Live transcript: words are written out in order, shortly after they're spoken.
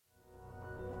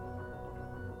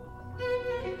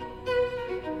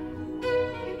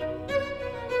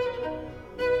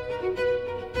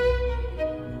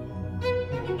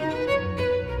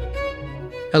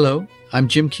Hello, I'm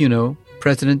Jim Cuno,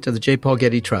 president of the J. Paul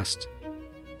Getty Trust.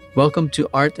 Welcome to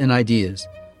Art and Ideas,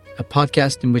 a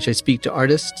podcast in which I speak to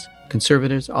artists,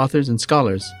 conservators, authors, and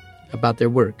scholars about their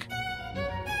work.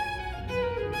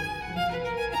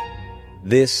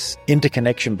 This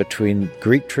interconnection between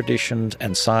Greek traditions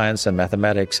and science and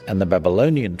mathematics and the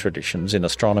Babylonian traditions in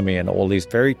astronomy and all these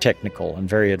very technical and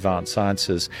very advanced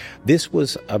sciences, this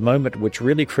was a moment which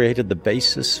really created the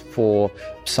basis for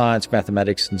science,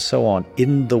 mathematics, and so on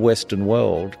in the Western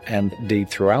world and indeed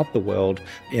throughout the world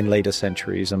in later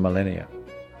centuries and millennia.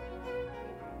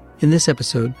 In this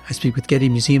episode, I speak with Getty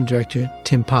Museum Director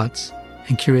Tim Potts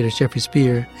and curators Jeffrey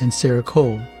Spear and Sarah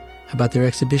Cole about their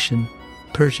exhibition,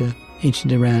 Persia,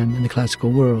 Ancient Iran and the Classical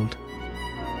World.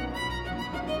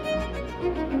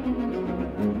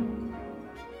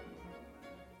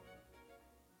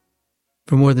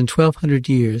 For more than 1,200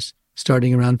 years,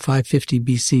 starting around 550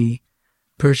 BC,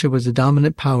 Persia was a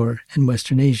dominant power in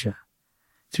Western Asia.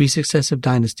 3 successive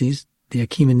dynasties, the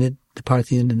Achaemenid, the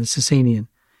Parthian, and the Sasanian,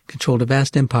 controlled a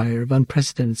vast empire of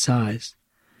unprecedented size.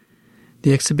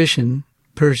 The exhibition,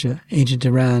 Persia, Ancient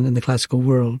Iran and the Classical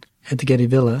World, at the Getty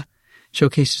Villa,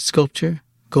 showcases sculpture,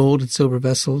 gold and silver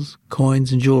vessels,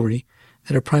 coins, and jewelry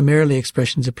that are primarily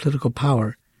expressions of political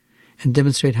power and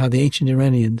demonstrate how the ancient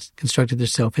Iranians constructed their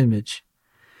self-image.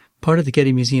 Part of the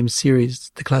Getty Museum's series,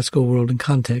 The Classical World in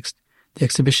Context, the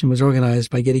exhibition was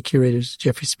organized by Getty curators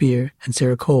Jeffrey Spear and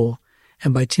Sarah Cole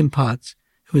and by Tim Potts,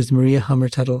 who is the Maria Hummer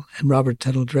Tuttle and Robert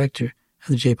Tuttle director of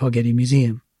the J. Paul Getty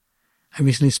Museum. I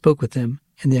recently spoke with them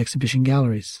in the exhibition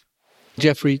galleries.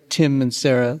 Jeffrey, Tim, and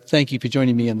Sarah, thank you for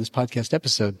joining me on this podcast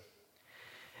episode.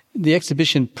 The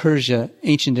exhibition Persia,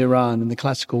 Ancient Iran, and the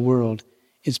Classical World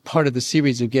is part of the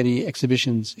series of Getty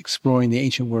exhibitions exploring the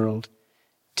ancient world.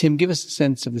 Tim, give us a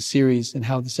sense of the series and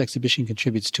how this exhibition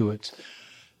contributes to it.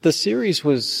 The series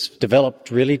was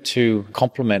developed really to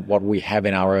complement what we have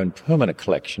in our own permanent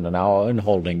collection and our own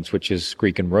holdings, which is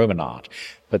Greek and Roman art.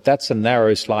 But that's a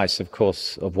narrow slice, of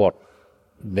course, of what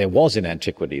there was in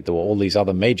antiquity. There were all these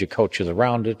other major cultures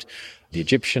around it, the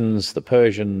Egyptians, the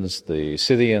Persians, the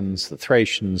Scythians, the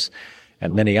Thracians,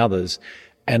 and many others.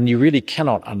 And you really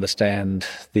cannot understand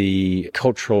the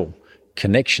cultural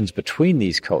connections between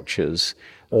these cultures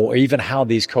or even how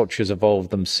these cultures evolved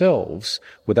themselves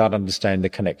without understanding the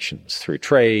connections through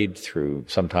trade, through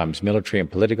sometimes military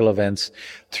and political events,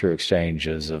 through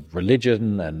exchanges of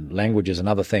religion and languages and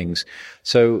other things.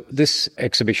 So this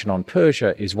exhibition on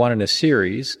Persia is one in a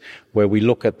series where we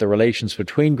look at the relations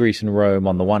between Greece and Rome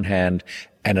on the one hand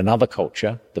and another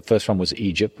culture. The first one was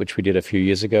Egypt, which we did a few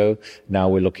years ago. Now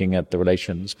we're looking at the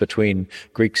relations between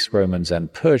Greeks, Romans,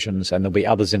 and Persians, and there'll be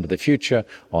others into the future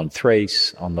on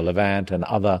Thrace, on the Levant, and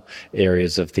other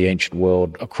areas of the ancient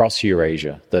world across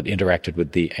Eurasia that interacted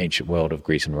with the ancient world of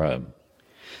Greece and Rome.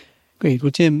 Great.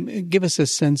 Well, Tim, give us a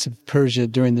sense of Persia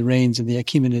during the reigns of the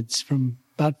Achaemenids from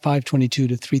about 522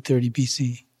 to 330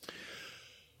 BC.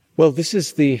 Well, this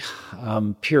is the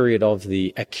period of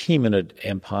the Achaemenid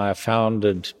Empire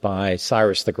founded by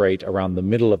Cyrus the Great around the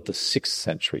middle of the 6th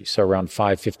century, so around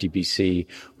 550 BC,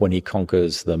 when he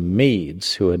conquers the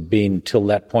Medes, who had been till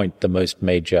that point the most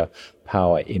major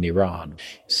power in Iran.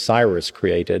 Cyrus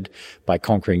created by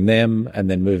conquering them and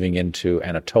then moving into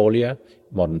Anatolia,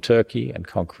 modern Turkey, and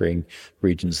conquering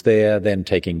regions there, then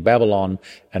taking Babylon,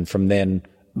 and from then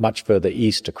much further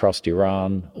east across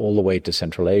Iran, all the way to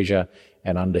Central Asia,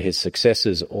 and under his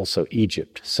successors also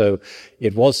Egypt. So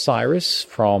it was Cyrus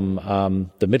from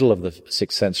the middle of the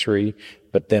 6th century,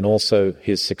 but then also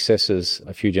his successors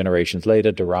a few generations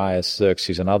later, Darius,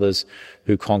 Xerxes, and others,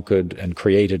 who conquered and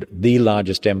created the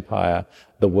largest empire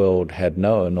the world had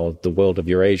known, or the world of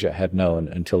Eurasia had known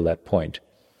until that point.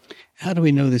 How do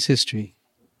we know this history?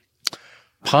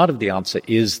 Part of the answer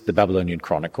is the Babylonian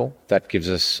Chronicle. That gives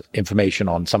us information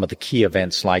on some of the key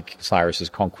events like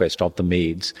Cyrus's conquest of the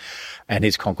Medes and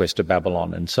his conquest of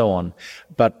Babylon and so on.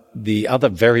 But the other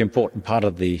very important part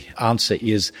of the answer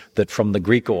is that from the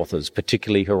Greek authors,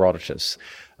 particularly Herodotus.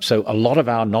 So a lot of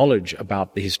our knowledge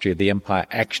about the history of the empire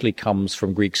actually comes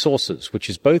from Greek sources, which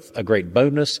is both a great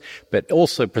bonus, but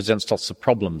also presents lots of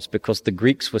problems because the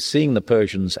Greeks were seeing the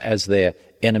Persians as their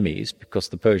enemies because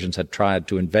the Persians had tried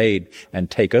to invade and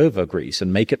take over Greece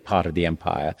and make it part of the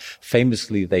empire.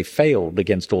 Famously, they failed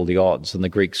against all the odds, and the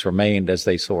Greeks remained as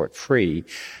they saw it free.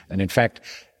 And in fact,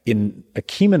 in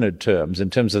Achaemenid terms, in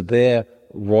terms of their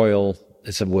royal,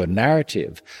 as it were,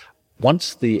 narrative,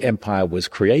 once the empire was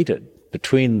created,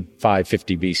 between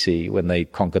 550 BC, when they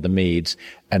conquered the Medes,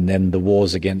 and then the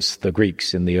wars against the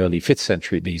Greeks in the early 5th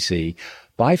century BC,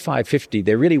 By 550,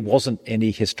 there really wasn't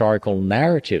any historical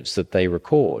narratives that they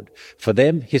record. For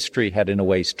them, history had in a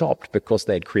way stopped because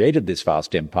they'd created this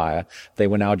vast empire. They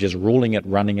were now just ruling it,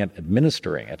 running it,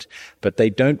 administering it. But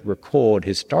they don't record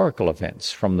historical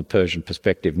events from the Persian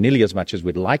perspective nearly as much as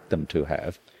we'd like them to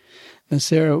have. Now,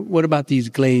 Sarah, what about these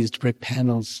glazed brick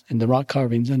panels and the rock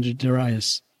carvings under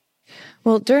Darius?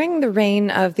 Well, during the reign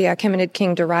of the Achaemenid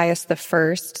king Darius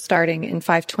I, starting in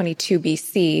 522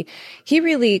 BC, he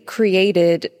really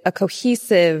created a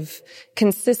cohesive,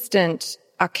 consistent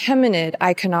Achaemenid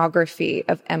iconography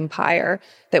of empire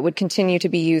that would continue to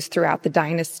be used throughout the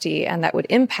dynasty and that would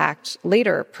impact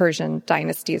later Persian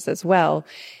dynasties as well.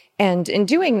 And in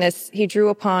doing this, he drew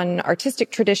upon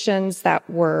artistic traditions that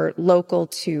were local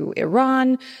to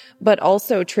Iran, but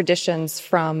also traditions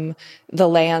from the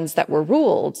lands that were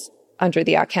ruled under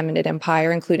the Achaemenid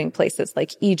Empire, including places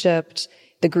like Egypt,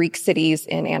 the Greek cities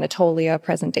in Anatolia,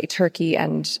 present-day Turkey,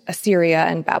 and Assyria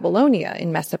and Babylonia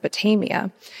in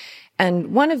Mesopotamia.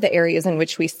 And one of the areas in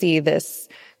which we see this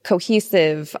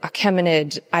cohesive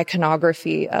Achaemenid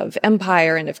iconography of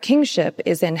empire and of kingship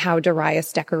is in how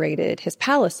Darius decorated his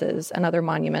palaces and other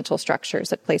monumental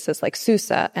structures at places like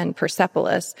Susa and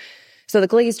Persepolis. So the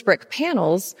glazed brick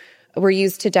panels were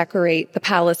used to decorate the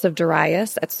palace of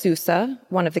Darius at Susa,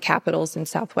 one of the capitals in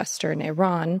southwestern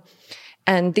Iran.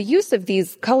 And the use of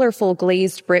these colorful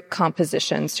glazed brick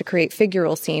compositions to create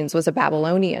figural scenes was a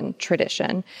Babylonian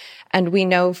tradition. And we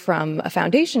know from a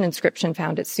foundation inscription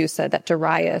found at Susa that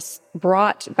Darius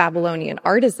brought Babylonian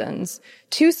artisans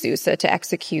to Susa to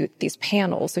execute these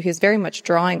panels. So he was very much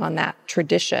drawing on that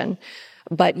tradition,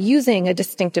 but using a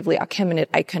distinctively Achaemenid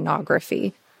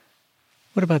iconography.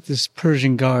 What about this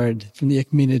Persian guard from the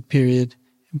Achaemenid period,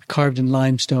 carved in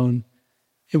limestone?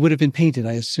 It would have been painted,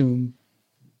 I assume.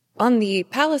 On the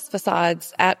palace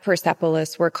facades at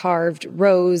Persepolis were carved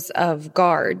rows of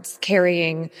guards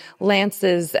carrying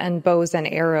lances and bows and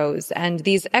arrows, and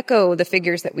these echo the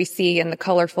figures that we see in the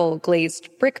colorful glazed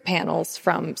brick panels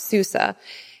from Susa.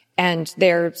 And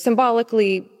they're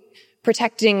symbolically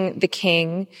protecting the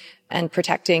king and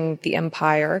protecting the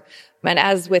empire. And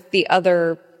as with the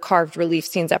other carved relief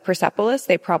scenes at Persepolis,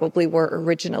 they probably were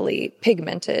originally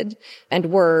pigmented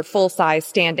and were full-size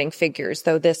standing figures,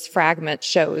 though this fragment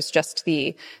shows just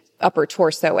the upper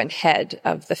torso and head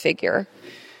of the figure.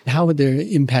 How would their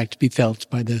impact be felt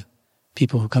by the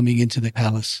people who are coming into the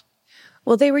palace?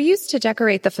 Well, they were used to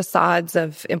decorate the facades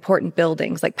of important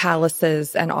buildings like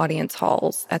palaces and audience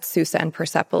halls at Susa and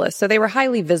Persepolis. So they were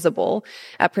highly visible.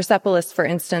 At Persepolis, for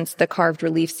instance, the carved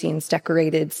relief scenes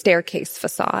decorated staircase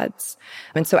facades.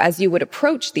 And so as you would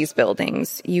approach these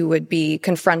buildings, you would be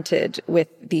confronted with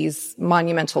these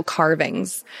monumental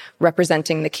carvings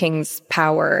representing the king's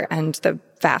power and the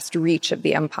vast reach of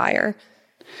the empire.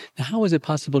 Now, how was it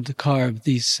possible to carve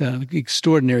these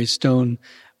extraordinary stone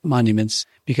monuments?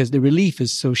 Because the relief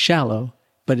is so shallow,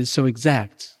 but it's so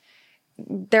exact.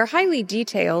 They're highly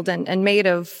detailed and made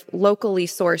of locally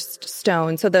sourced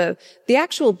stone. So the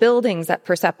actual buildings at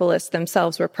Persepolis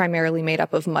themselves were primarily made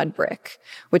up of mud brick,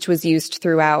 which was used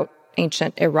throughout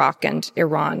ancient Iraq and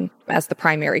Iran as the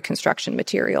primary construction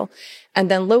material. And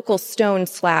then local stone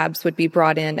slabs would be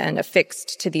brought in and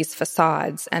affixed to these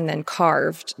facades and then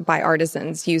carved by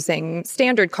artisans using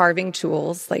standard carving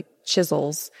tools like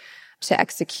chisels to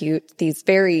execute these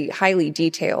very highly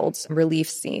detailed relief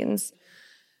scenes.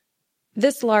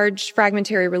 This large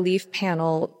fragmentary relief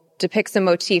panel depicts a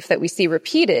motif that we see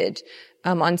repeated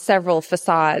on several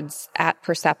facades at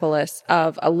Persepolis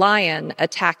of a lion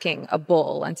attacking a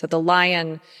bull. And so the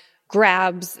lion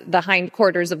grabs the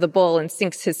hindquarters of the bull and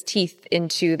sinks his teeth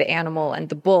into the animal, and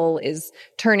the bull is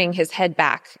turning his head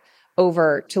back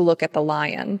over to look at the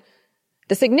lion.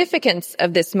 The significance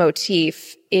of this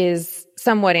motif is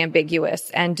somewhat ambiguous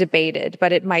and debated,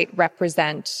 but it might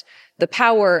represent the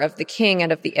power of the king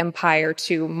and of the empire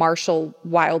to marshal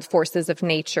wild forces of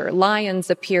nature. Lions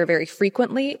appear very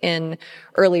frequently in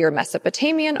earlier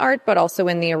Mesopotamian art, but also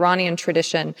in the Iranian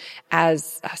tradition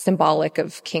as symbolic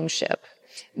of kingship.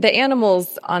 The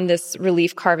animals on this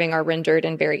relief carving are rendered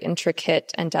in very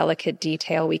intricate and delicate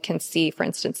detail. We can see, for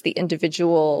instance, the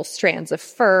individual strands of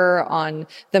fur on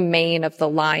the mane of the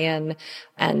lion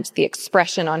and the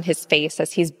expression on his face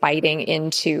as he's biting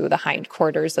into the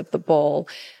hindquarters of the bull.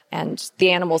 And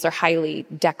the animals are highly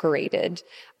decorated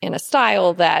in a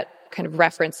style that kind of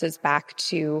references back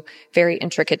to very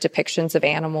intricate depictions of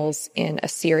animals in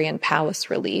Assyrian palace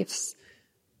reliefs.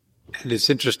 And it's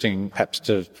interesting, perhaps,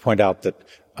 to point out that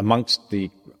amongst the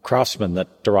craftsmen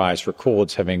that Darius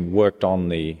records having worked on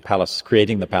the palace,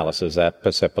 creating the palaces at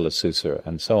Persepolis, Susa,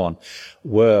 and so on,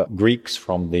 were Greeks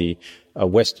from the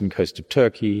western coast of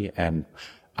Turkey and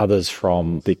others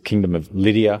from the kingdom of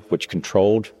Lydia, which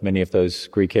controlled many of those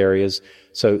Greek areas.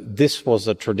 So this was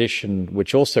a tradition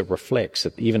which also reflects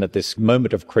that even at this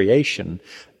moment of creation,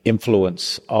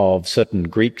 influence of certain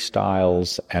Greek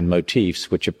styles and motifs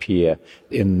which appear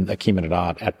in Achaemenid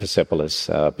art at Persepolis,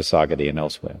 Pasargadae, and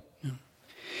elsewhere. Yeah.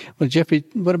 Well, Jeffrey,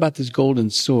 what about this golden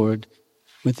sword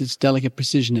with its delicate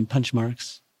precision and punch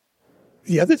marks?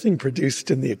 The other thing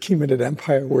produced in the Achaemenid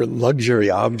Empire were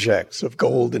luxury objects of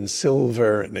gold and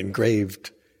silver and engraved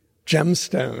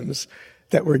gemstones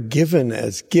that were given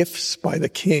as gifts by the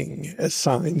king as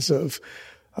signs of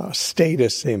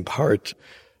status, in part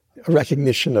a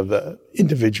recognition of the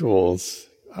individual's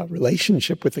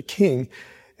relationship with the king.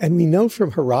 And we know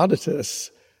from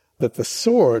Herodotus that the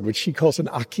sword, which he calls an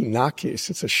akinakis,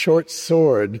 it's a short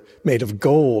sword made of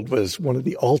gold, was one of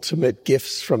the ultimate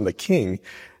gifts from the king.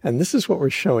 And this is what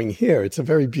we're showing here. It's a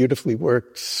very beautifully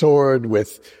worked sword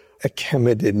with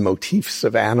Achaemenid motifs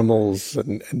of animals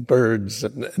and birds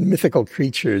and mythical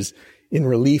creatures in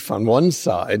relief on one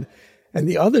side, and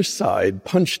the other side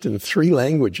punched in 3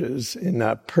 languages, in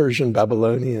Persian,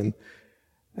 Babylonian,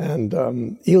 and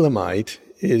Elamite,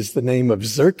 is the name of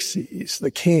Xerxes,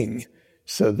 the king.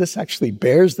 So this actually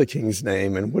bears the king's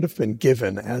name and would have been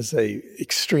given as a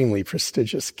extremely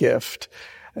prestigious gift.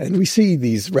 And we see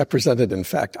these represented, in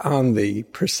fact, on the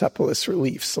Persepolis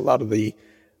reliefs. A lot of the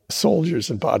soldiers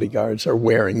and bodyguards are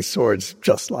wearing swords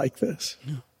just like this.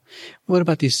 Yeah. What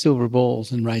about these silver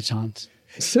bowls and rhytons?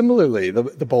 Similarly,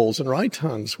 the bowls and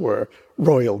rhytons were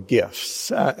royal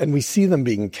gifts, and we see them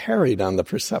being carried on the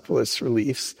Persepolis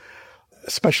reliefs,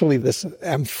 especially this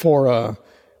amphora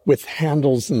with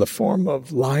handles in the form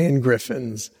of lion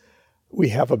griffins. We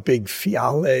have a big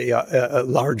fiale, a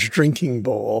large drinking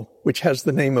bowl, which has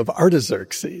the name of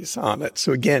Artaxerxes on it.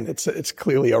 So again, it's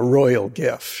clearly a royal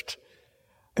gift.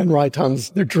 And rhytons,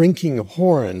 they're drinking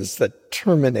horns that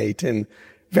terminate in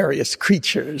various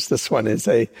creatures. This one is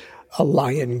a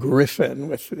lion griffin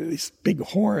with these big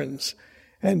horns.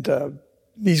 And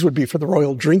these would be for the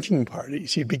royal drinking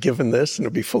parties. You'd be given this, and it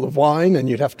would be full of wine, and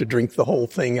you'd have to drink the whole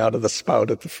thing out of the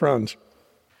spout at the front.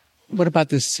 What about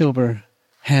this silver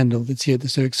handle that's here,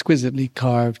 that's so exquisitely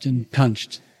carved and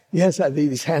punched? Yes,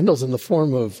 these handles in the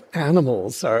form of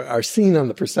animals are seen on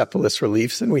the Persepolis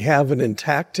reliefs, and we have an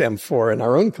intact amphora in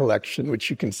our own collection, which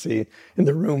you can see in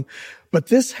the room. But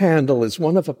this handle is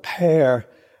one of a pair.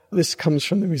 This comes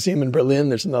from the museum in Berlin.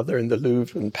 There's another in the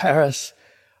Louvre in Paris,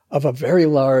 of a very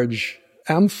large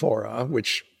amphora,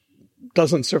 which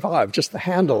doesn't survive, just the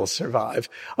handles survive,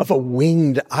 of a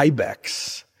winged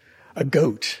ibex, a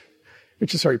goat,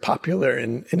 which is very popular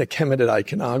in Achaemenid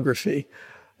iconography.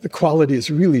 The quality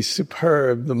is really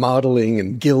superb, the modeling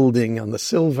and gilding on the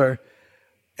silver.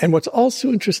 And what's also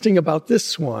interesting about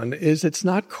this one is it's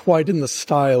not quite in the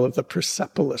style of the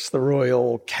Persepolis, the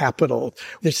royal capital.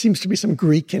 There seems to be some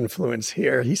Greek influence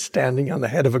here. He's standing on the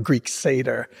head of a Greek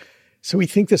satyr. So we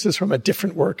think this is from a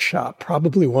different workshop,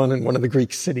 probably one in one of the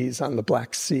Greek cities on the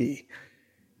Black Sea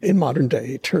in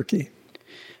modern-day Turkey.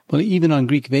 Well, even on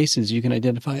Greek vases, you can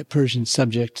identify a Persian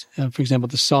subject. For example,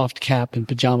 the soft cap and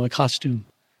pajama costume.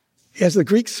 As the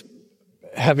Greeks,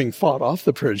 having fought off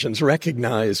the Persians,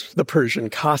 recognized the Persian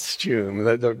costume,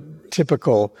 the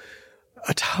typical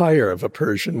attire of a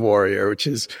Persian warrior, which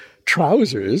is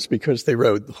trousers, because they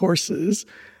rode horses,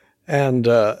 and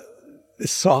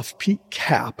this soft peak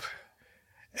cap.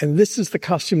 And this is the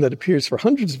costume that appears for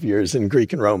hundreds of years in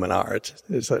Greek and Roman art.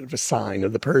 It's sort of a sign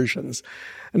of the Persians.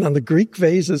 And on the Greek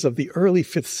vases of the early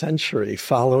 5th century,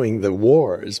 following the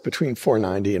wars between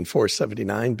 490 and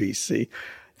 479 BC,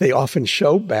 they often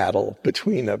show battle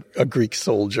between a Greek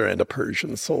soldier and a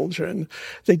Persian soldier. And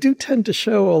they do tend to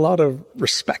show a lot of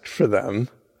respect for them.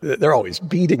 They're always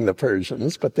beating the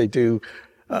Persians, but they do.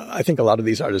 I think a lot of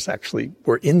these artists actually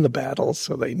were in the battle,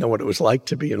 so they know what it was like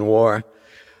to be in war.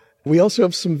 We also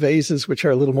have some vases which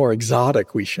are a little more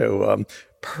exotic. We show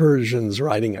Persians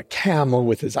riding a camel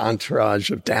with his entourage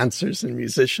of dancers and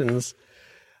musicians,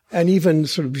 and even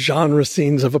sort of genre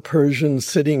scenes of a Persian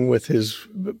sitting with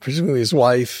presumably his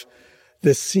wife.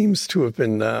 This seems to have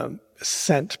been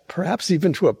sent perhaps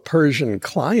even to a Persian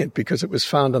client, because it was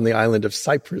found on the island of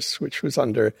Cyprus, which was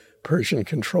under Persian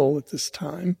control at this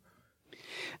time.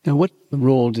 Now, what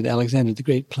role did Alexander the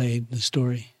Great play in the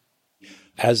story?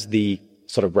 As the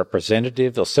sort of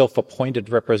representative or self-appointed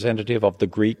representative of the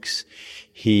Greeks,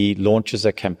 he launches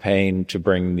a campaign to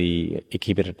bring the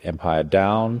Achaemenid Empire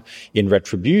down in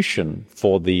retribution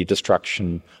for the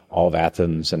destruction of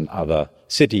Athens and other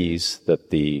cities that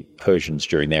the Persians,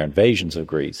 during their invasions of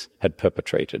Greece, had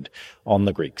perpetrated on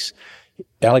the Greeks.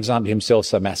 Alexander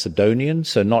himself a Macedonian,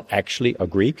 so not actually a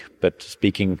Greek, but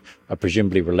speaking a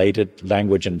presumably related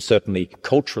language, and certainly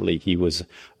culturally he was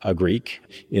a Greek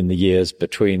in the years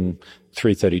between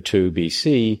 332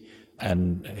 BC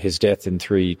and his death in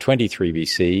 323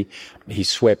 BC. He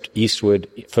swept eastward,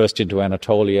 first into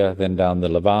Anatolia, then down the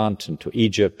Levant into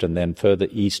Egypt, and then further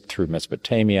east through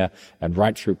Mesopotamia and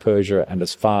right through Persia and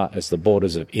as far as the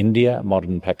borders of India,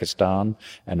 modern Pakistan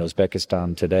and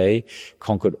Uzbekistan today,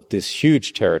 conquered this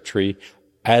huge territory,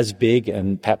 as big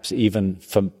and perhaps even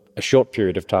for a short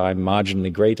period of time,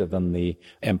 marginally greater than the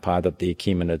empire that the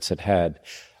Achaemenids had had.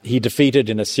 He defeated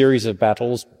in a series of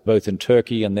battles, both in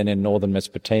Turkey and then in northern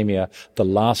Mesopotamia, the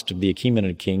last of the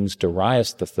Achaemenid kings,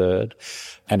 Darius III.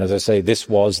 And as I say, this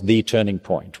was the turning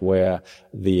point where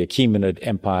the Achaemenid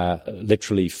empire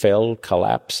literally fell,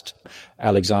 collapsed.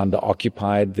 Alexander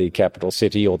occupied the capital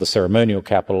city, or the ceremonial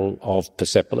capital of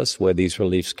Persepolis, where these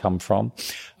reliefs come from.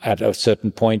 At a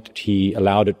certain point, he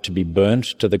allowed it to be burnt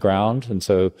to the ground, and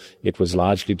so it was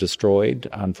largely destroyed,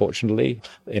 unfortunately,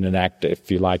 in an act,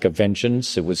 if you like, of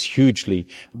vengeance. It was hugely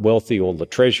wealthy. All the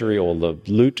treasury, all the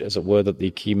loot, as it were, that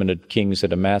the Achaemenid kings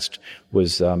had amassed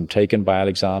was taken by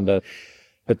Alexander.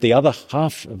 But the other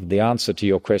half of the answer to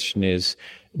your question is,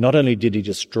 not only did he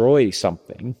destroy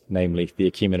something, namely the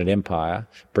Achaemenid Empire,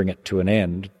 bring it to an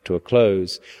end, to a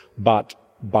close, but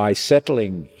by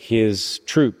settling his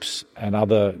troops and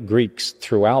other Greeks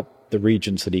throughout the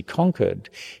regions that he conquered,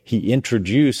 he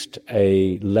introduced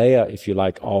a layer, if you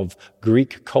like, of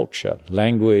Greek culture,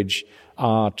 language,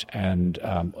 art, and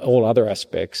all other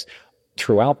aspects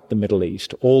throughout the Middle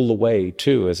East, all the way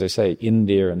to, as I say,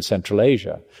 India and Central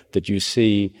Asia, that you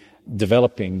see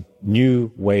developing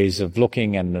new ways of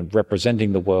looking and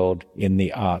representing the world in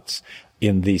the arts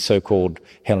in the so-called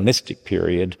Hellenistic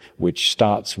period, which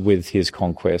starts with his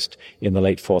conquest in the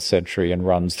late 4th century and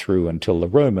runs through until the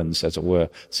Romans, as it were,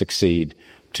 succeed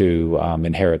to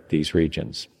inherit these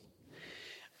regions.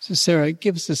 So, Sarah,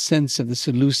 give us a sense of the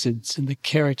Seleucids and the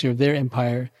character of their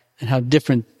empire and how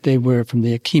different they were from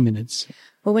the Achaemenids.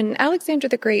 Well, when Alexander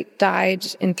the Great died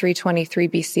in 323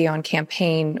 BC on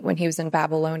campaign when he was in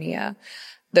Babylonia,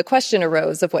 the question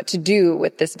arose of what to do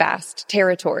with this vast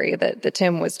territory that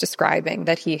Tim was describing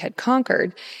that he had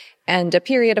conquered. And a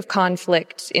period of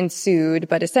conflict ensued,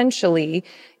 but essentially,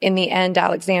 in the end,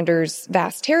 Alexander's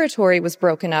vast territory was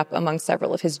broken up among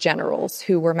several of his generals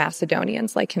who were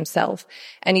Macedonians like himself.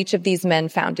 And each of these men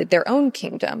founded their own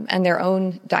kingdom and their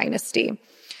own dynasty.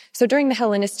 So during the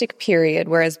Hellenistic period,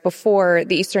 whereas before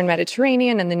the Eastern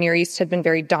Mediterranean and the Near East had been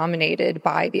very dominated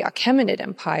by the Achaemenid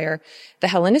Empire, the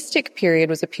Hellenistic period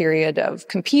was a period of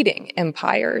competing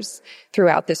empires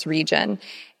throughout this region.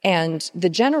 And the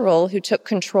general who took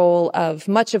control of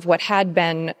much of what had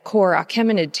been core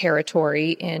Achaemenid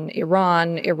territory in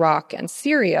Iran, Iraq, and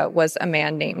Syria was a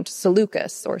man named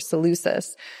Seleucus, or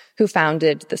Seleucus, who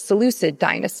founded the Seleucid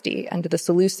dynasty and the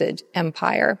Seleucid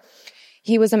Empire.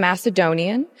 He was a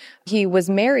Macedonian. He was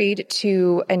married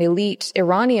to an elite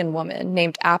Iranian woman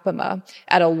named Apama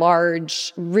at a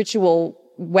large ritual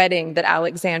wedding that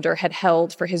Alexander had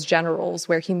held for his generals,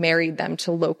 where he married them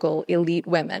to local elite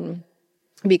women,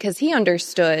 because he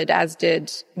understood, as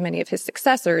did many of his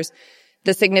successors,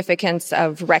 the significance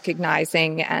of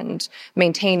recognizing and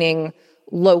maintaining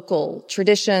local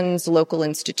traditions, local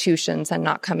institutions, and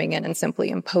not coming in and simply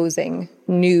imposing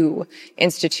new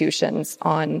institutions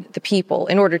on the people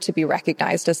in order to be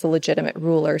recognized as a legitimate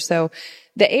ruler. So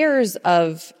the heirs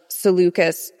of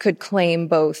Seleucus could claim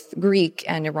both Greek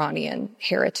and Iranian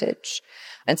heritage.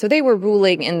 And so they were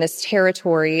ruling in this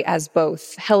territory as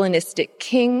both Hellenistic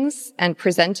kings and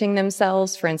presenting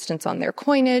themselves, for instance, on their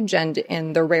coinage and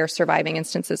in the rare surviving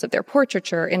instances of their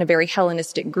portraiture in a very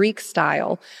Hellenistic Greek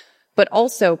style, but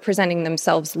also presenting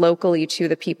themselves locally to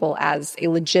the people as a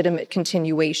legitimate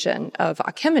continuation of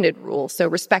Achaemenid rule, so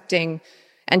respecting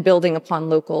and building upon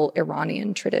local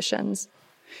Iranian traditions.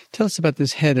 Tell us about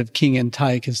this head of King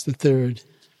Antiochus III.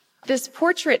 This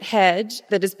portrait head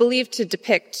that is believed to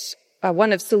depict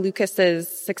one of Seleucus's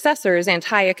successors,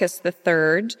 Antiochus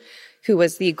III, who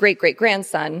was the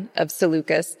great-great-grandson of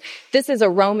Seleucus. This is a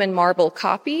Roman marble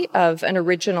copy of an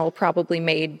original probably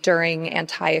made during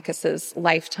Antiochus's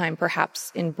lifetime,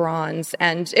 perhaps in bronze.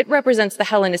 And it represents the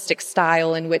Hellenistic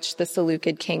style in which the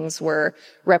Seleucid kings were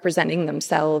representing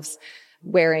themselves,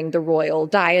 wearing the royal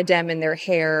diadem in their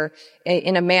hair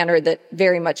in a manner that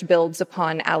very much builds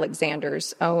upon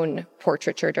Alexander's own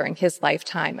portraiture during his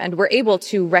lifetime. And we're able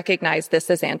to recognize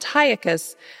this as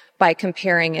Antiochus by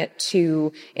comparing it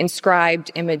to inscribed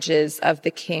images of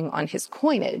the king on his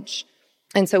coinage.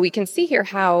 And so we can see here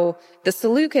how the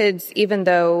Seleucids, even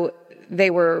though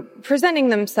they were presenting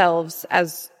themselves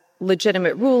as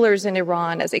legitimate rulers in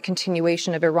Iran, as a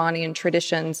continuation of Iranian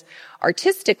traditions,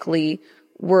 artistically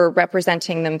were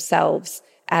representing themselves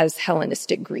as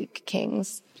Hellenistic Greek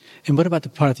kings. And what about the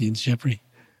Parthians, Jeffrey?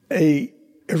 A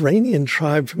Iranian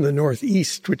tribe from the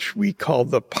northeast, which we call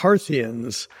the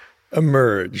Parthians,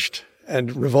 emerged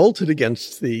and revolted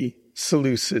against the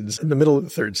Seleucids in the middle of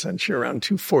the 3rd century, around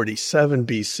 247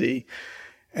 BC,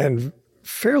 and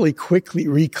fairly quickly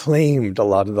reclaimed a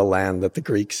lot of the land that the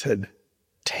Greeks had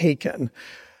taken.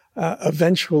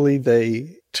 Eventually,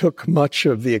 they took much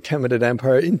of the Achaemenid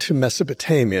Empire into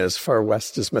Mesopotamia, as far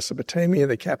west as Mesopotamia.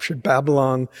 They captured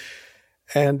Babylon.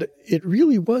 And it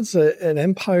really was an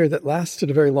empire that lasted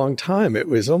a very long time. It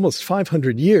was almost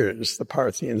 500 years, the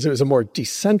Parthians. It was a more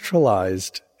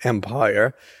decentralized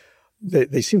empire.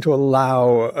 They seemed to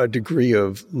allow a degree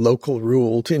of local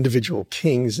rule to individual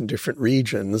kings in different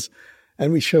regions.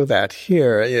 And we show that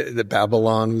here. That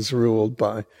Babylon was ruled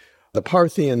by the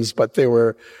Parthians, but there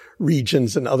were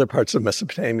regions in other parts of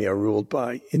Mesopotamia ruled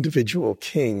by individual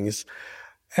kings.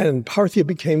 And Parthia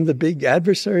became the big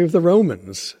adversary of the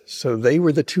Romans. So they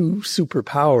were the two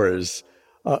superpowers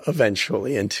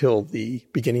eventually until the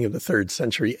beginning of the 3rd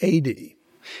century AD.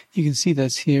 You can see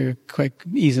this here quite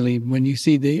easily when you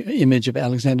see the image of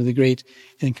Alexander the Great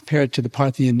and compare it to the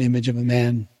Parthian image of a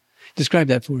man. Describe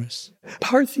that for us.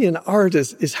 Parthian art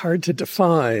is hard to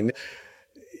define.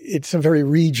 It's a very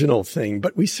regional thing,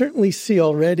 but we certainly see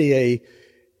already a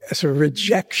sort of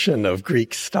rejection of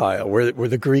Greek style, where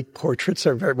the Greek portraits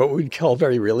are very, what we'd call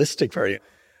very realistic, very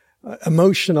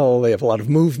emotional. They have a lot of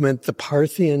movement. The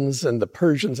Parthians and the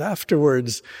Persians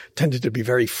afterwards tended to be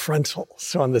very frontal.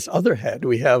 So on this other head,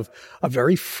 we have a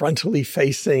very frontally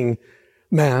facing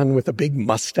man with a big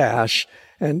mustache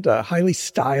and a highly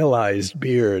stylized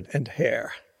beard and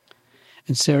hair.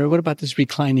 And Sarah, what about this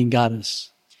reclining goddess?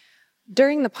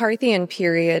 During the Parthian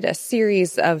period, a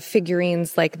series of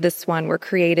figurines like this one were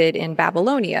created in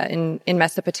Babylonia, in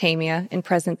Mesopotamia, in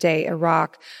present-day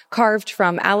Iraq, carved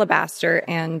from alabaster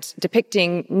and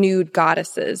depicting nude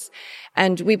goddesses.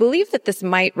 And we believe that this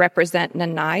might represent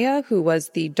Nanaya, who was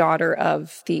the daughter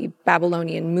of the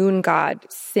Babylonian moon god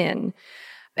Sin.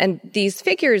 And these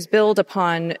figures build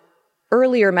upon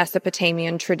earlier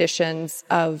Mesopotamian traditions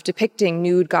of depicting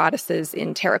nude goddesses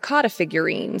in terracotta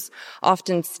figurines,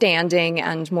 often standing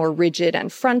and more rigid and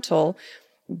frontal.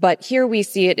 But here we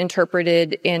see it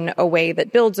interpreted in a way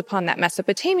that builds upon that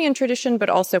Mesopotamian tradition, but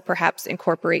also perhaps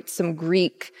incorporates some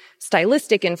Greek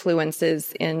stylistic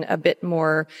influences in a bit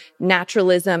more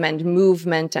naturalism and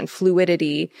movement and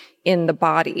fluidity in the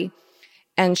body.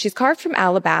 And she's carved from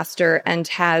alabaster and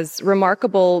has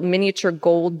remarkable miniature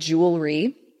gold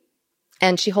jewelry.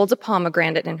 And she holds a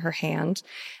pomegranate in her hand,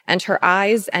 and her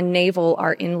eyes and navel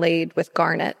are inlaid with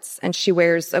garnets, and she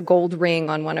wears a gold ring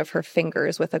on one of her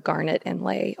fingers with a garnet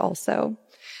inlay also.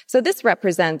 So this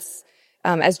represents,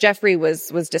 as Jeffrey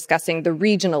was discussing, the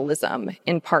regionalism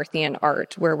in Parthian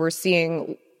art, where we're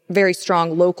seeing very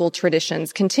strong local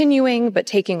traditions continuing, but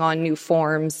taking on new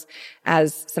forms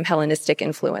as some Hellenistic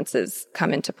influences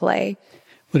come into play.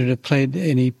 Would it have played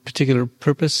any particular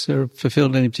purpose or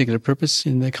fulfilled any particular purpose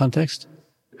in the context?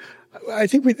 I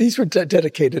think these were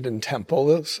dedicated in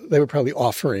temples. They were probably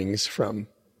offerings from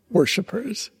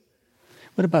worshippers.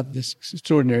 What about this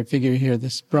extraordinary figure here,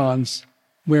 this bronze,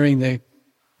 wearing the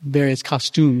various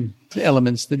costume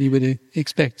elements that you would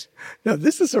expect? Now,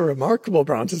 this is a remarkable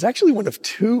bronze. It's actually one of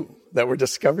two that were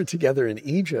discovered together in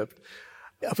Egypt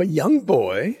of a young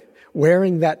boy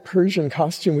wearing that Persian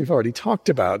costume we've already talked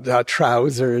about,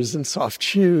 trousers and soft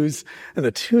shoes and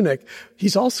a tunic.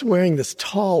 He's also wearing this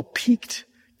tall, peaked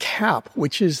cap,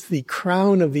 which is the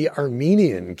crown of the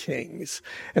Armenian kings.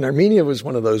 And Armenia was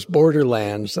one of those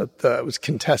borderlands that was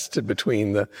contested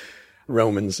between the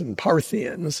Romans and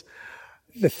Parthians.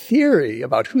 The theory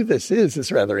about who this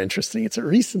is rather interesting. It's a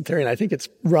recent theory, and I think it's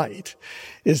right,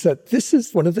 is that this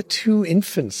is one of the two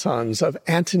infant sons of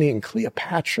Antony and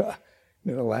Cleopatra,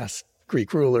 the last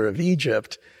Greek ruler of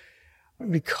Egypt,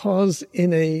 because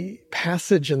in a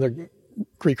passage in the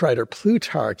Greek writer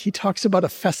Plutarch, he talks about a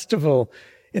festival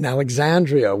in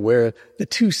Alexandria where the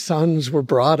two sons were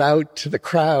brought out to the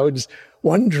crowds,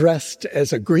 one dressed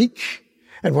as a Greek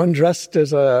and one dressed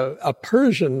as a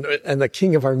Persian and the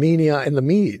king of Armenia and the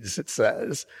Medes, it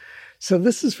says. So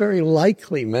this is very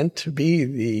likely meant to be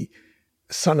the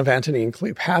son of Antony and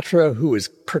Cleopatra, who was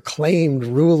proclaimed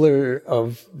ruler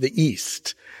of the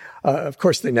East. Of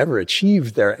course, they never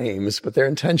achieved their aims, but their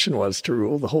intention was to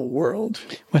rule the whole world.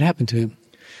 What happened to him?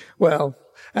 Well,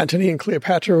 Antony and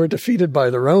Cleopatra were defeated by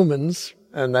the Romans,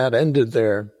 and that ended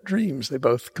their dreams. They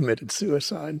both committed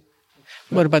suicide.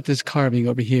 What about this carving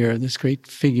over here, this great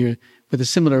figure with a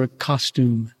similar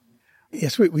costume?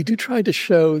 Yes, we do try to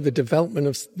show the development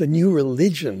of the new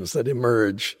religions that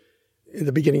emerge in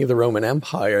the beginning of the Roman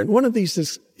Empire. And one of these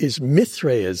is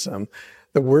Mithraism,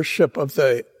 the worship of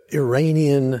the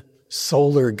Iranian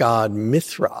solar god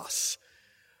Mithras.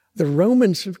 The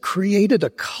Romans have created a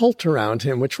cult around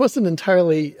him, which wasn't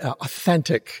entirely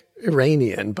authentic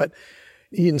Iranian, but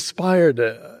he inspired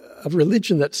a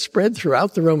religion that spread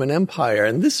throughout the Roman Empire.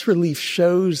 And this relief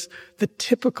shows the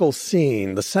typical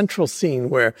scene, the central scene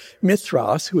where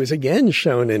Mithras, who is again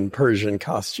shown in Persian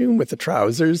costume with the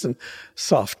trousers and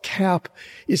soft cap,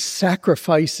 is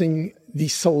sacrificing the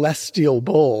celestial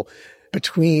bull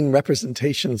between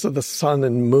representations of the sun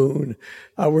and moon.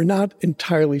 We're not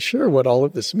entirely sure what all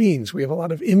of this means. We have a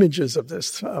lot of images of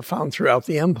this found throughout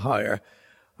the empire.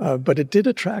 But it did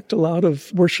attract a lot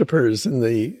of worshippers in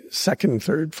the 2nd,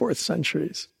 3rd, 4th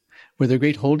centuries. Were there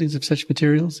great holdings of such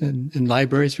materials in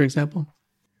libraries, for example?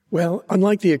 Well,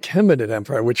 unlike the Achaemenid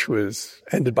Empire, which was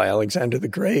ended by Alexander the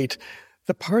Great,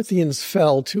 the Parthians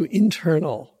fell to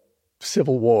internal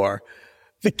civil war.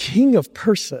 The king of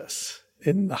Persis,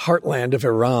 in the heartland of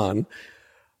Iran,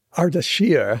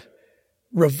 Ardashir,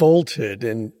 revolted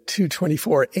in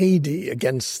 224 AD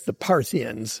against the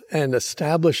Parthians and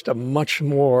established a much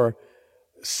more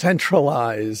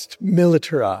centralized,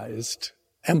 militarized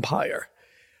empire.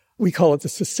 We call it the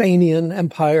Sasanian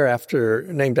Empire,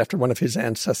 named after one of his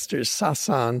ancestors,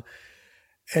 Sasan.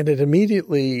 And it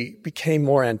immediately became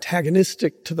more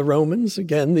antagonistic to the Romans.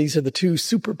 Again, these are the two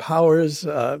superpowers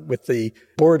with the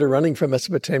border running from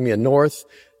Mesopotamia north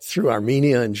through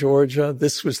Armenia and Georgia.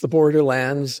 This was the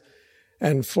borderlands.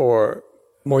 And for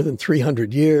more than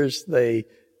 300 years, they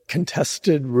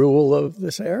contested rule of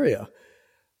this area.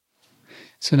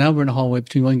 So now we're in a hallway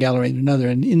between one gallery and another,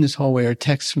 and in this hallway are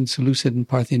texts from Seleucid and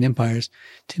Parthian empires.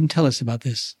 Tim, tell us about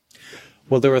this.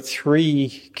 Well, there are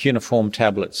 3 cuneiform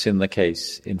tablets in the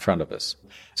case in front of us.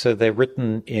 So they're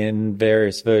written in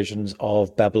various versions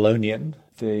of Babylonian,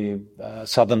 the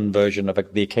southern version of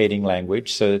the Akkadian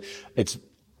language. So it's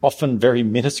often very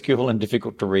minuscule and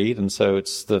difficult to read, and so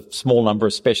it's the small number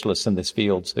of specialists in this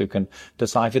field who can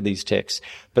decipher these texts.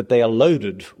 But they are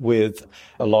loaded with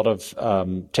a lot of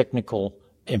technical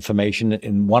information.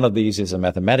 In one of these is a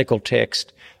mathematical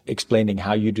text explaining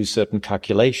how you do certain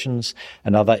calculations.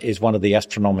 Another is one of the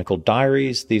astronomical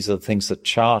diaries. These are the things that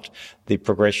chart the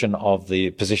progression of the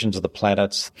positions of the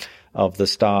planets, of the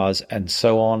stars, and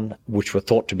so on, which were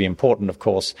thought to be important, of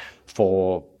course,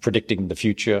 for predicting the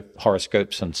future,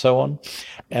 horoscopes, and so on.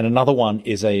 And another one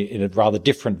is in a rather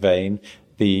different vein.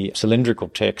 The cylindrical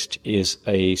text is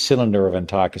a cylinder of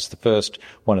Antiochus I,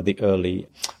 one of the early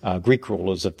Greek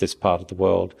rulers of this part of the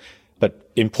world.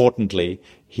 But importantly,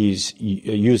 he's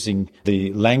using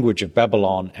the language of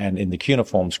Babylon and in the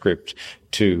cuneiform script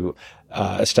to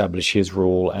establish his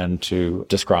rule and to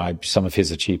describe some of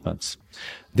his achievements.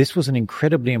 This was an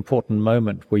incredibly important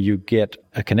moment where you get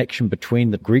a connection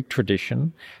between the Greek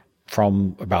tradition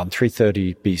from about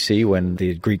 330 BC when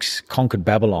the Greeks conquered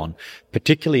Babylon.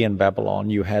 Particularly in Babylon,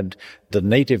 you had the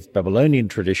native Babylonian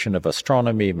tradition of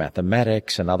astronomy,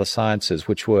 mathematics, and other sciences,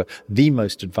 which were the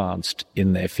most advanced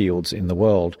in their fields in the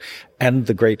world, and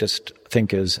the greatest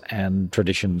thinkers and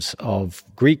traditions of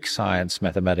Greek science,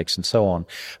 mathematics, and so on.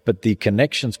 But the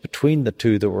connections between the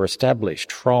two that were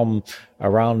established from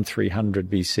around 300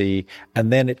 BC,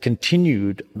 and then it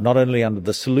continued not only under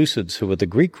the Seleucids, who were the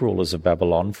Greek rulers of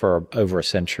Babylon for over a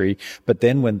century, but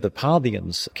then when the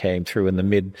Parthians came through in the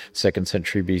mid-2nd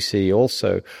century BC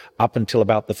also, up until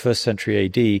about the 1st century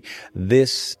AD,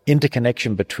 this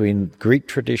interconnection between Greek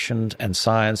traditions and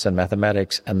science and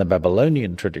mathematics and the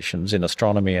Babylonian traditions in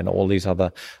astronomy and all these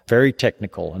other very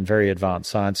technical and very advanced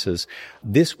sciences,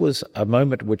 this was a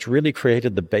moment which really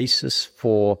created the basis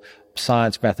for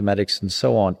science, mathematics, and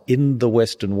so on in the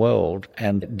Western world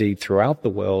and indeed throughout the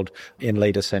world in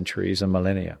later centuries and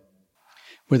millennia.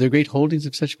 Were there great holdings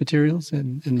of such materials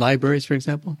in libraries, for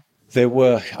example? There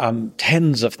were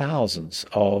tens of thousands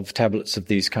of tablets of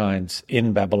these kinds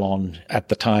in Babylon at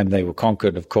the time they were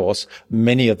conquered, of course.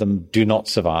 Many of them do not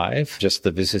survive, just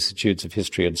the vicissitudes of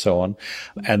history and so on.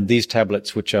 And these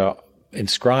tablets, which are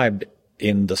inscribed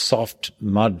in the soft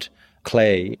mud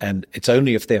clay, and it's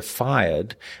only if they're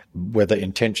fired, whether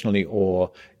intentionally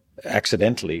or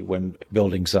accidentally when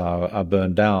buildings are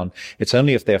burned down, it's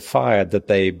only if they're fired that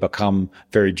they become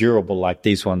very durable like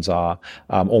these ones are,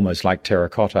 almost like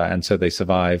terracotta, and so they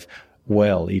survive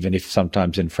well, even if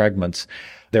sometimes in fragments.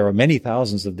 There are many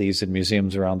thousands of these in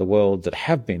museums around the world that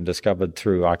have been discovered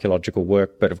through archaeological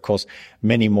work, but of course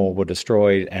many more were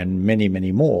destroyed and many,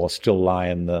 many more still lie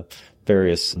in the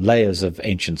various layers of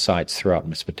ancient sites throughout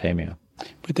Mesopotamia.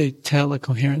 Would they tell a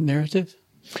coherent narrative?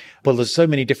 Well, there's so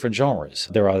many different genres.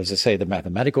 There are, as I say, the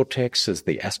mathematical texts, there's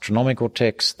the astronomical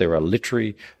texts, there are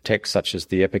literary texts such as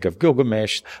the Epic of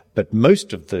Gilgamesh, but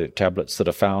most of the tablets that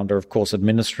are found are, of course,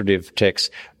 administrative texts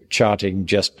charting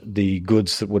just the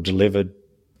goods that were delivered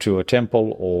to a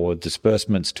temple or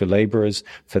disbursements to laborers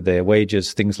for their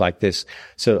wages, things like this.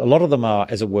 So a lot of them are,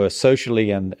 as it were,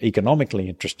 socially and economically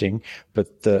interesting, but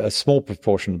a small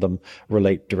proportion of them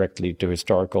relate directly to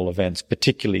historical events,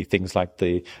 particularly things like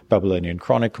the Babylonian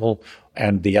Chronicle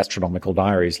and the astronomical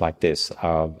diaries like this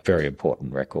are very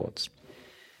important records.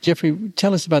 Jeffrey,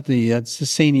 tell us about the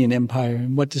Sasanian Empire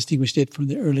and what distinguished it from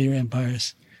the earlier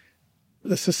empires.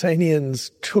 The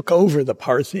Sasanians took over the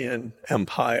Parthian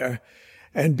Empire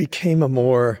and became a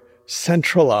more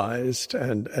centralized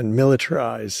and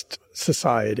militarized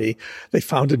society. They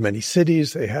founded many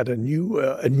cities. They had a new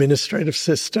administrative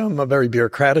system, a very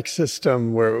bureaucratic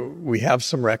system where we have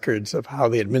some records of how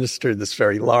they administered this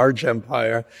very large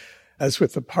empire. As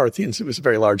with the Parthians, it was a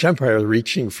very large empire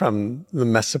reaching from the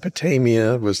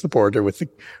Mesopotamia, was the border with the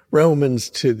Romans,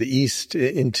 to the east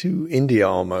into India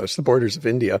almost, the borders of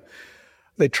India.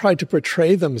 They tried to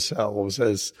portray themselves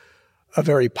as a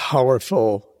very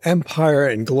powerful empire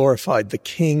and glorified the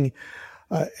king.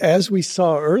 As we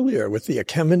saw earlier with the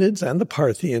Achaemenids and the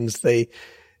Parthians, they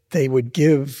would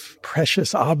give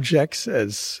precious objects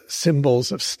as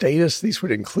symbols of status. These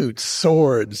would include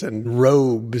swords and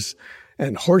robes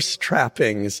and horse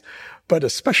trappings, but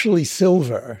especially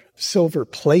silver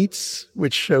plates,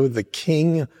 which show the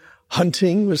king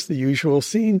hunting was the usual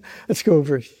scene. Let's go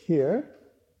over here.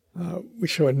 We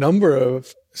show a number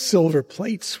of silver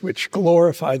plates which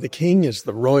glorify the king as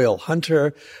the royal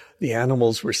hunter. The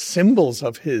animals were symbols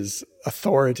of his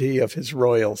authority, of his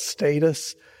royal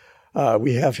status.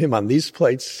 We have him on these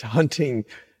plates hunting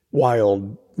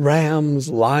wild rams,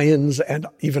 lions, and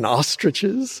even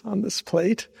ostriches on this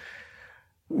plate,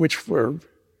 which were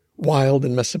wild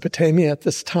in Mesopotamia at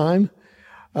this time.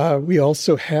 We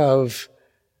also have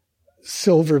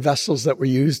silver vessels that were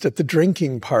used at the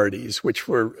drinking parties, which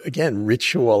were, again,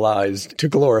 ritualized to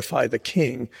glorify the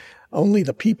king. Only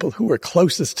the people who were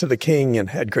closest to the king and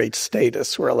had great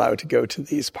status were allowed to go to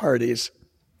these parties.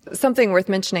 Something worth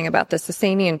mentioning about the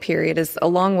Sasanian period is,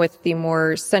 along with the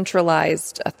more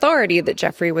centralized authority that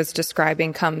Jeffrey was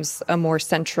describing, comes a more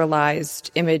centralized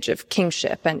image of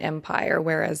kingship and empire,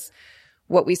 whereas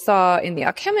what we saw in the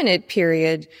Achaemenid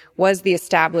period was the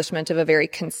establishment of a very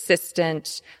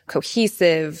consistent,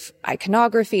 cohesive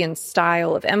iconography and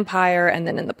style of empire. And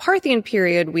then in the Parthian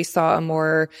period, we saw a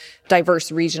more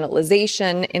diverse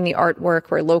regionalization in the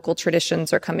artwork where local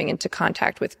traditions are coming into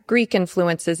contact with Greek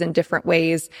influences in different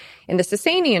ways. In the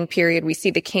Sasanian period, we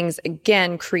see the kings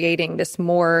again creating this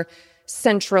more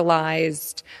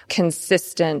centralized,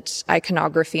 consistent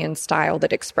iconography and style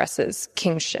that expresses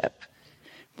kingship.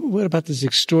 What about this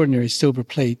extraordinary silver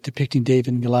plate depicting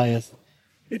David and Goliath?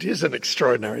 It is an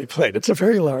extraordinary plate. It's a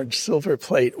very large silver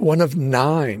plate, one of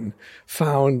 9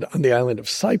 found on the island of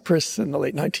Cyprus in the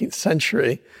late 19th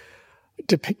century,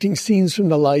 depicting scenes from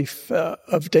the life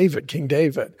of David, King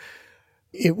David.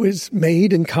 It was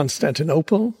made in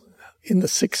Constantinople in the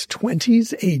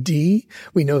 620s AD.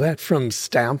 We know that from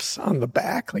stamps on the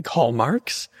back, like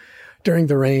hallmarks, during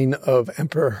the reign of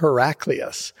Emperor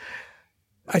Heraclius.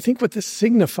 I think what this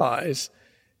signifies,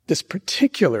 this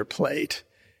particular plate,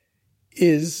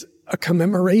 is a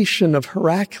commemoration of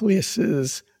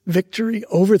Heraclius's victory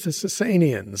over the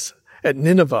Sasanians at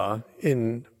Nineveh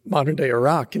in modern-day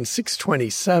Iraq in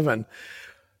 627.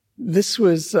 This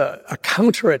was a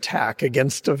counterattack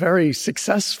against a very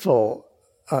successful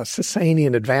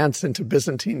Sasanian advance into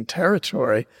Byzantine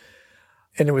territory,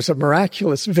 and it was a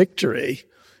miraculous victory.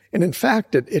 And in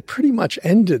fact, it pretty much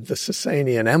ended the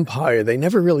Sasanian Empire. They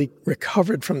never really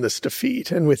recovered from this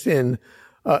defeat. And within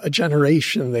a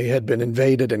generation, they had been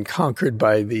invaded and conquered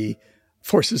by the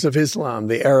forces of Islam,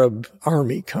 the Arab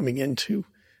army coming into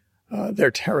their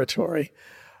territory.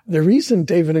 The reason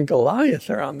David and Goliath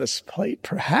are on this plate,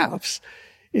 perhaps,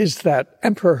 is that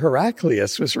Emperor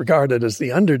Heraclius was regarded as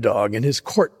the underdog, and his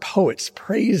court poets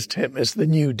praised him as the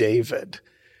new David.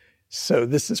 So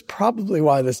this is probably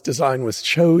why this design was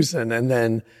chosen and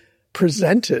then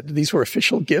presented. These were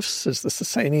official gifts, as the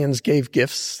Sasanians gave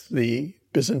gifts. The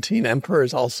Byzantine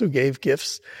emperors also gave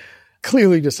gifts,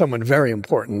 clearly to someone very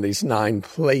important. These 9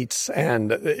 plates,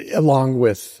 and along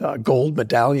with gold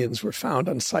medallions, were found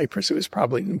on Cyprus. It was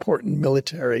probably an important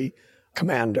military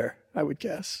commander, I would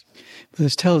guess.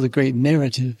 Let's tell the great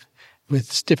narrative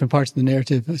with different parts of the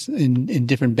narrative in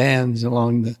different bands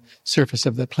along the surface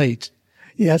of the plate.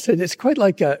 Yes, and it's quite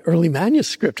like an early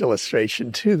manuscript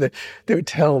illustration, too. They would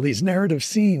tell these narrative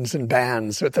scenes in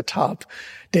bands. At the top,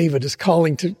 David is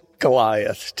calling to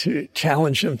Goliath to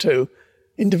challenge him to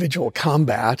individual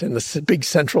combat, and the big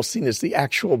central scene is the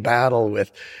actual battle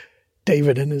with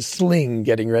David and his sling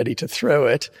getting ready to throw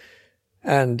it.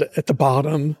 And at the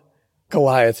bottom,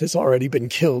 Goliath has already been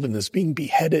killed and is being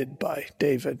beheaded by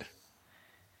David.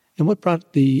 And what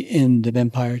brought the end of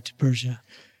empire to Persia?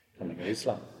 Coming of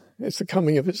Islam. It's the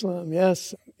coming of Islam,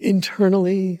 yes.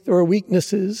 Internally, there were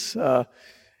weaknesses,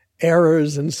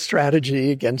 errors in strategy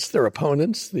against their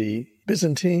opponents, the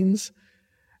Byzantines,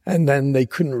 and then they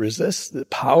couldn't resist the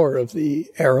power of the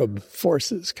Arab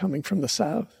forces coming from the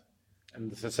south.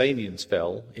 And the Sasanians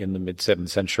fell in the mid-7th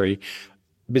century.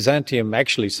 Byzantium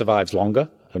actually survives longer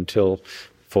until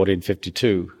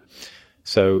 1452.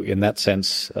 So in that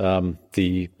sense,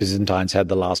 the Byzantines had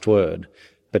the last word.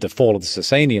 But the fall of the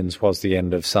Sasanians was the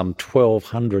end of some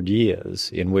 1,200 years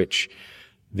in which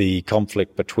the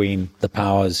conflict between the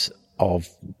powers of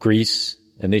Greece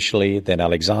initially, then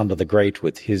Alexander the Great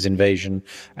with his invasion,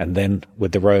 and then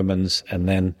with the Romans, and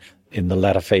then in the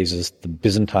latter phases, the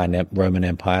Byzantine Roman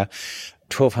Empire,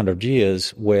 1,200 years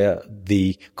where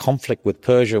the conflict with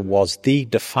Persia was the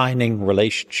defining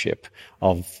relationship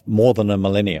of more than a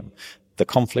millennium. The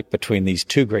conflict between these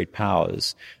two great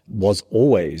powers was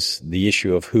always the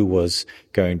issue of who was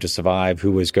going to survive,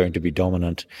 who was going to be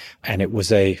dominant, and it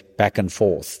was a back and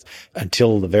forth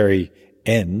until the very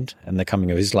end and the coming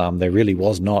of Islam. There really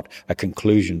was not a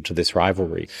conclusion to this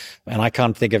rivalry. And I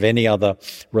can't think of any other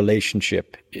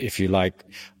relationship, if you like,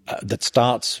 that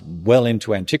starts well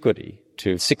into antiquity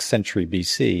to 6th century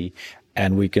BC,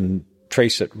 and we can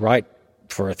trace it right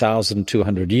for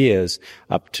 1,200 years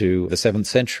up to the 7th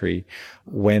century,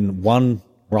 when one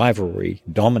rivalry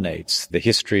dominates the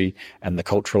history and the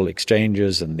cultural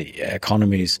exchanges and the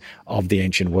economies of the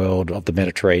ancient world, of the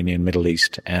Mediterranean, Middle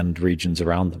East, and regions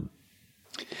around them.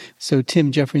 So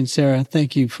Tim, Jeffrey, and Sarah,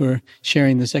 thank you for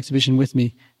sharing this exhibition with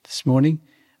me this morning.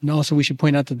 And also we should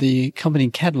point out that the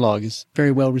accompanying catalog is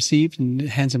very well received and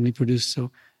handsomely produced, so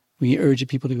we urge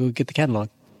people to go get the catalog.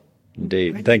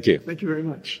 Indeed. Thank you. Thank you very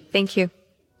much. Thank you.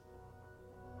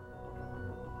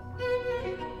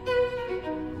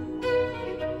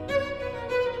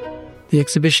 The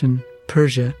exhibition,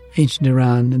 Persia, Ancient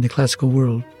Iran and the Classical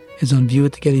World, is on view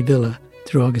at the Getty Villa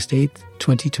through August 8,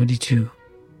 2022.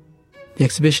 The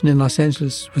exhibition in Los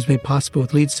Angeles was made possible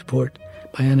with lead support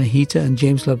by Anahita and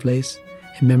James Lovelace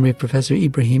in memory of Professor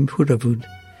Ibrahim Hurravud,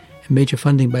 and major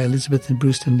funding by Elizabeth and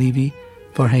Bruce Dunleavy,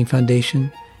 Farhang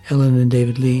Foundation, Ellen and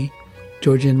David Lee,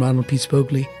 Georgia and Ronald P.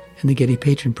 Spogley, and the Getty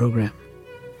Patron Program.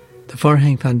 The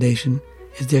Farhang Foundation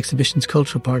is the exhibition's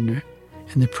cultural partner,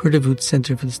 and the Hurravud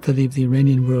Center for the Study of the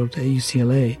Iranian World at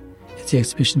UCLA is the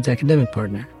exhibition's academic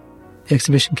partner. The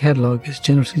exhibition catalog is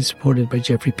generously supported by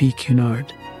Jeffrey P.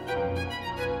 Cunard.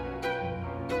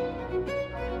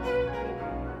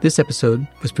 This episode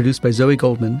was produced by Zoe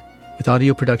Goldman, with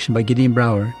audio production by Gideon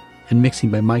Brower and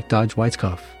mixing by Mike Dodge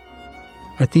Weitzkopf.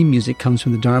 Our theme music comes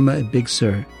from the Dharma at Big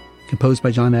Sur, composed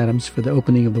by John Adams for the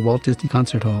opening of the Walt Disney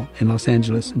Concert Hall in Los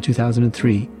Angeles in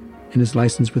 2003, and is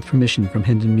licensed with permission from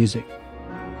Hendon Music.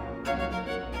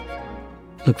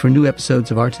 Look for new episodes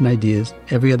of Art and Ideas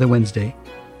every other Wednesday.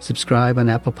 Subscribe on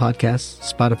Apple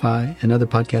Podcasts, Spotify, and other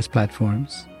podcast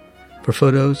platforms. For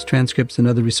photos, transcripts, and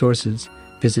other resources,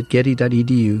 visit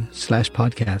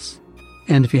getty.edu/podcasts.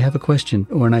 And if you have a question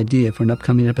or an idea for an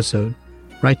upcoming episode,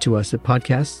 write to us at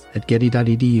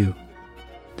podcasts@getty.edu.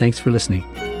 Thanks for listening.